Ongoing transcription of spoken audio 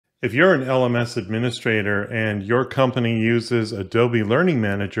If you're an LMS administrator and your company uses Adobe Learning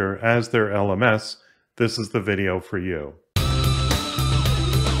Manager as their LMS, this is the video for you. A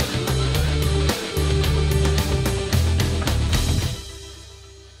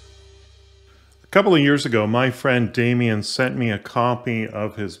couple of years ago, my friend Damien sent me a copy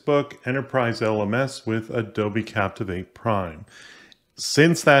of his book, Enterprise LMS with Adobe Captivate Prime.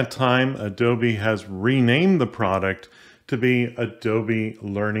 Since that time, Adobe has renamed the product to be Adobe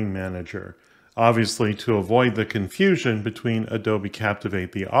Learning Manager, obviously to avoid the confusion between Adobe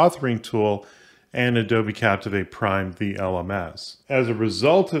Captivate, the authoring tool, and Adobe Captivate Prime, the LMS. As a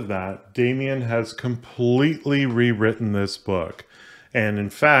result of that, Damien has completely rewritten this book. And in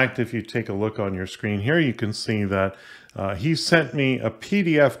fact, if you take a look on your screen here, you can see that he sent me a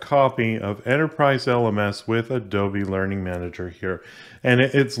PDF copy of Enterprise LMS with Adobe Learning Manager here. And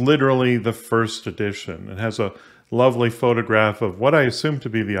it's literally the first edition. It has a lovely photograph of what I assume to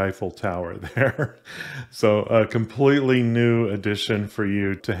be the Eiffel Tower there. So a completely new edition for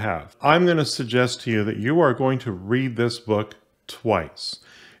you to have. I'm going to suggest to you that you are going to read this book twice.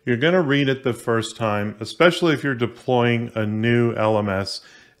 You're going to read it the first time, especially if you're deploying a new LMS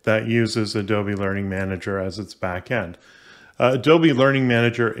that uses Adobe Learning Manager as its backend. Adobe Learning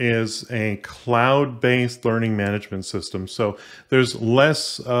Manager is a cloud-based learning management system, so there's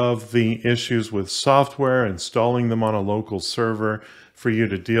less of the issues with software, installing them on a local server for you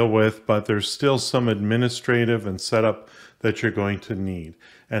to deal with, but there's still some administrative and setup that you're going to need.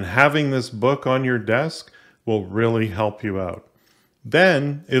 And having this book on your desk will really help you out.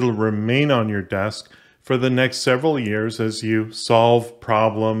 Then it'll remain on your desk for the next several years as you solve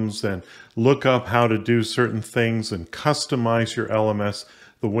problems and look up how to do certain things and customize your LMS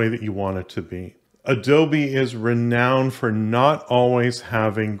the way that you want it to be. Adobe is renowned for not always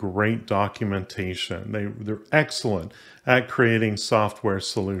having great documentation. They're excellent at creating software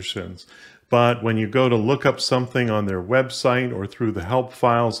solutions. But when you go to look up something on their website or through the help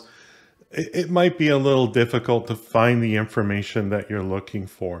files, it might be a little difficult to find the information that you're looking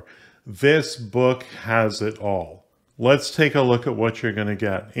for. This book has it all. Let's take a look at what you're going to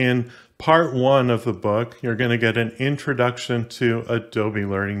get. In part one of the book, you're going to get an introduction to Adobe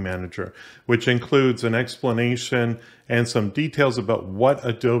Learning Manager, which includes an explanation and some details about what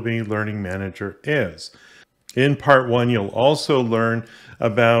Adobe Learning Manager is. In part one, you'll also learn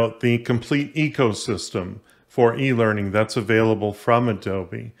about the complete ecosystem for e-learning that's available from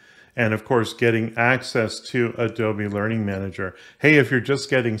Adobe. And of course, getting access to Adobe Learning Manager. Hey, if you're just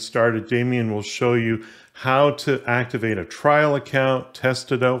getting started, Damien will show you how to activate a trial account,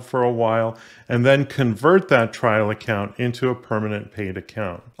 test it out for a while, and then convert that trial account into a permanent paid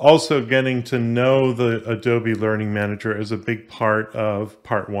account. Also, getting to know the Adobe Learning Manager is a big part of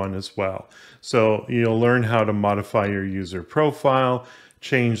part one as well. So you'll learn how to modify your user profile,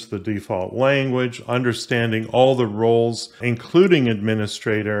 change the default language, understanding all the roles, including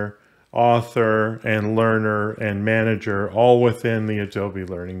administrator, author, and learner, and manager, all within the Adobe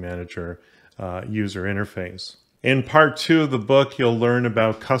Learning Manager user interface. In part two of the book, you'll learn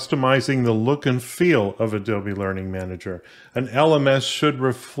about customizing the look and feel of Adobe Learning Manager. An LMS should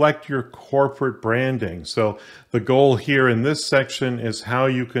reflect your corporate branding. So the goal here in this section is how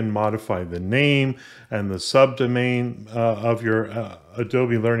you can modify the name and the subdomain of your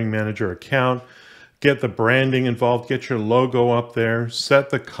Adobe Learning Manager account. Get the branding involved, get your logo up there,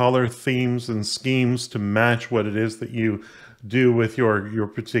 set the color themes and schemes to match what it is that you do with your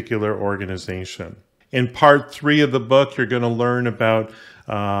particular organization. In part three of the book, you're going to learn about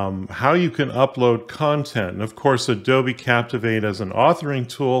how you can upload content. And of course, Adobe Captivate as an authoring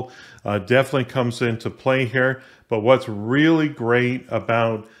tool definitely comes into play here. But what's really great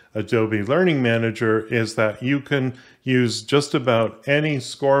about Adobe Learning Manager is that you can use just about any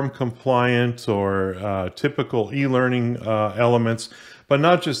SCORM compliant or typical e-learning elements. But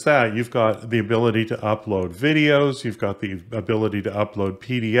not just that, you've got the ability to upload videos, you've got the ability to upload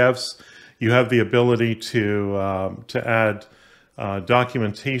PDFs, you have the ability to add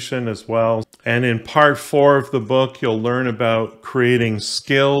documentation as well. And in part four of the book, you'll learn about creating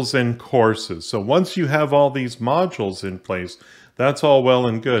skills and courses. So once you have all these modules in place, that's all well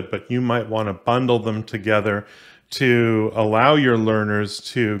and good, but you might want to bundle them together to allow your learners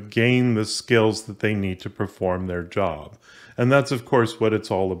to gain the skills that they need to perform their job. And that's, of course, what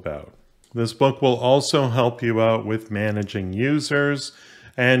it's all about. This book will also help you out with managing users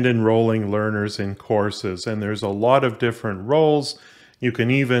and enrolling learners in courses. And there's a lot of different roles. You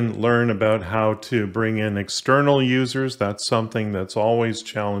can even learn about how to bring in external users. That's something that's always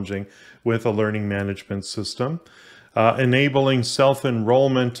challenging with a learning management system. Enabling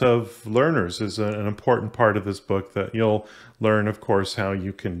self-enrollment of learners is an important part of this book that you'll learn, of course, how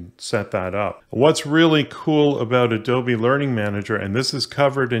you can set that up. What's really cool about Adobe Learning Manager, and this is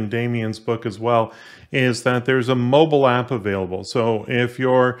covered in Damien's book as well, is that there's a mobile app available. So if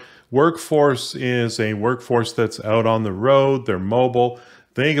your workforce is a workforce that's out on the road, they're mobile,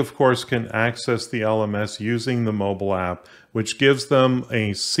 they, of course, can access the LMS using the mobile app, which gives them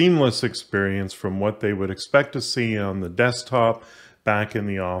a seamless experience from what they would expect to see on the desktop back in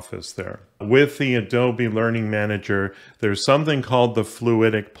the office there. With the Adobe Learning Manager, there's something called the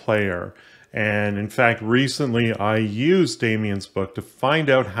Fluidic Player. And in fact, recently I used Damien's book to find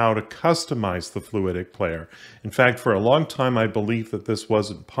out how to customize the Fluidic Player. In fact, for a long time, I believed that this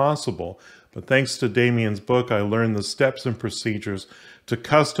wasn't possible. But thanks to Damien's book, I learned the steps and procedures to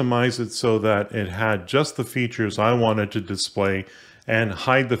customize it so that it had just the features I wanted to display and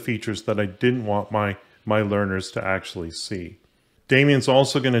hide the features that I didn't want my learners to actually see. Damien's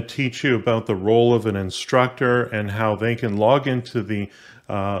also going to teach you about the role of an instructor and how they can log into the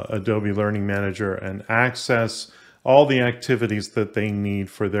Adobe Learning Manager and access all the activities that they need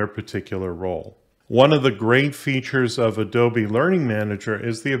for their particular role. One of the great features of Adobe Learning Manager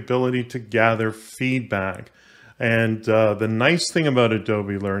is the ability to gather feedback. And the nice thing about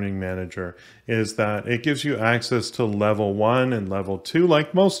Adobe Learning Manager is that it gives you access to level 1 and level 2,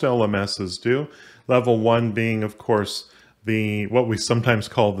 like most LMSs do. Level 1 being, of course, what we sometimes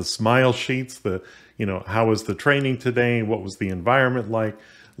call the smile sheets, how was the training today? What was the environment like?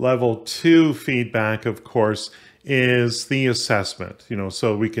 Level 2 feedback, of course, is the assessment,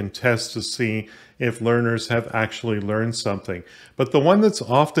 so we can test to see if learners have actually learned something. But the one that's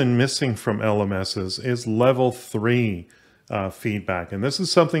often missing from LMSs is level 3 feedback. And this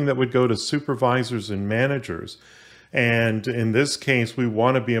is something that would go to supervisors and managers. And in this case, we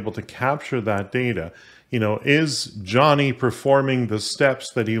want to be able to capture that data. Is Johnny performing the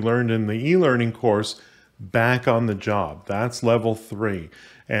steps that he learned in the e-learning course back on the job? That's level 3.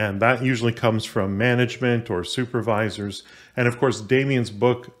 And that usually comes from management or supervisors. And of course, Damien's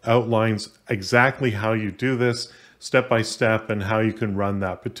book outlines exactly how you do this step by step and how you can run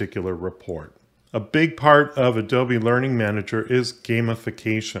that particular report. A big part of Adobe Learning Manager is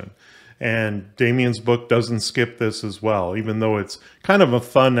gamification. And Damien's book doesn't skip this as well, even though it's kind of a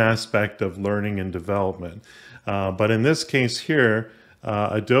fun aspect of learning and development. But in this case here,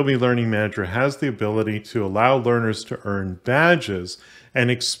 Adobe Learning Manager has the ability to allow learners to earn badges and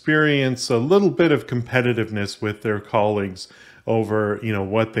experience a little bit of competitiveness with their colleagues over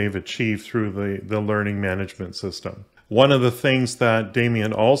what they've achieved through the learning management system. One of the things that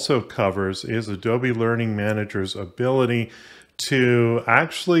Damien also covers is Adobe Learning Manager's ability to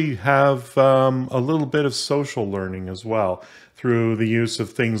actually have a little bit of social learning as well through the use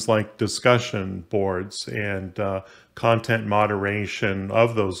of things like discussion boards and content moderation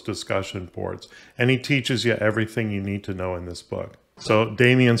of those discussion boards. And he teaches you everything you need to know in this book. So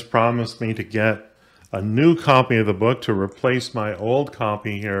Damien's promised me to get a new copy of the book to replace my old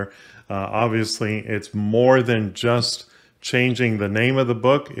copy here. Obviously, it's more than just changing the name of the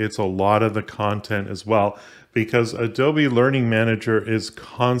book. It's a lot of the content as well, because Adobe Learning Manager is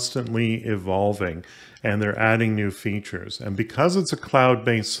constantly evolving and they're adding new features. And because it's a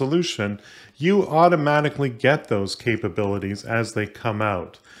cloud-based solution, you automatically get those capabilities as they come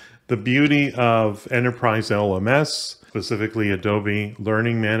out. The beauty of Enterprise LMS, specifically Adobe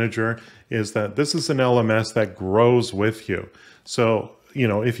Learning Manager, is that this is an LMS that grows with you. So,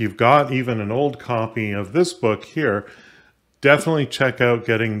 if you've got even an old copy of this book here, definitely check out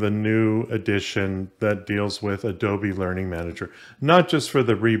getting the new edition that deals with Adobe Learning Manager, not just for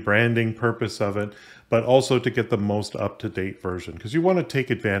the rebranding purpose of it, but also to get the most up-to-date version, because you want to take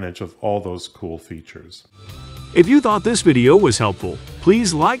advantage of all those cool features. If you thought this video was helpful,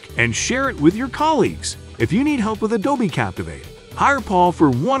 please like and share it with your colleagues. If you need help with Adobe Captivate, hire Paul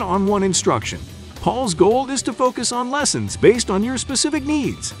for one-on-one instruction. Paul's goal is to focus on lessons based on your specific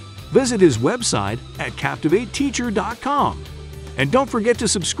needs. Visit his website at captivateteacher.com. And don't forget to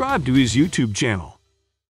subscribe to his YouTube channel.